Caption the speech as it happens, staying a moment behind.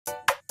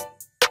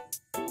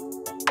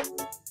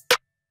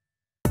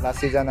Last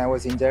season I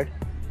was injured,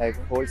 like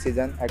whole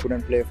season I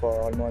couldn't play for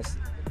almost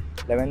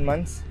 11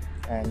 months,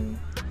 and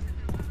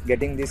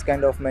getting this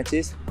kind of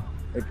matches,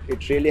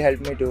 it really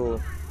helped me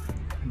to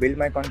build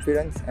my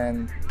confidence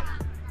and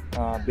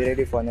be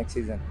ready for next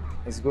season.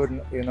 It's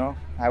good,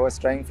 I was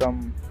trying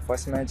from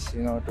first match,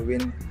 to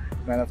win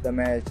man of the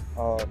match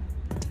or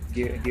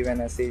give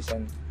an assist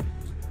and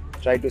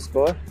try to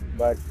score,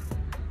 but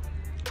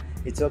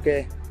it's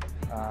okay.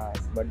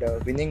 But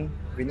the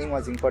winning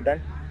was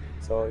important,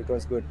 so it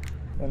was good.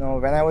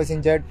 When I was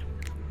injured,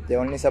 they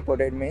only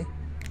supported me.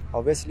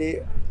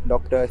 Obviously,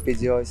 doctors,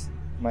 physios,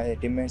 my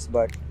teammates,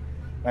 but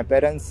my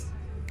parents,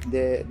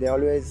 they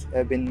always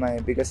have been my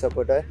biggest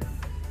supporter.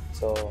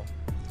 So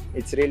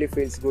it really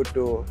feels good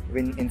to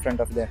win in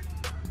front of them.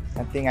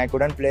 I think I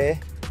couldn't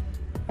play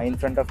in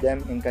front of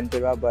them in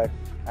Kantiva, but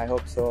I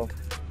hope so.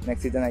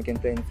 Next season I can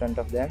play in front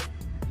of them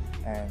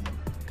and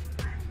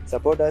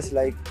support us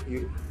like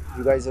you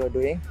guys are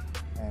doing.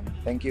 And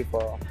thank you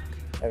for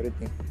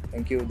everything.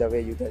 Thank you the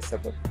way you guys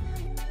support.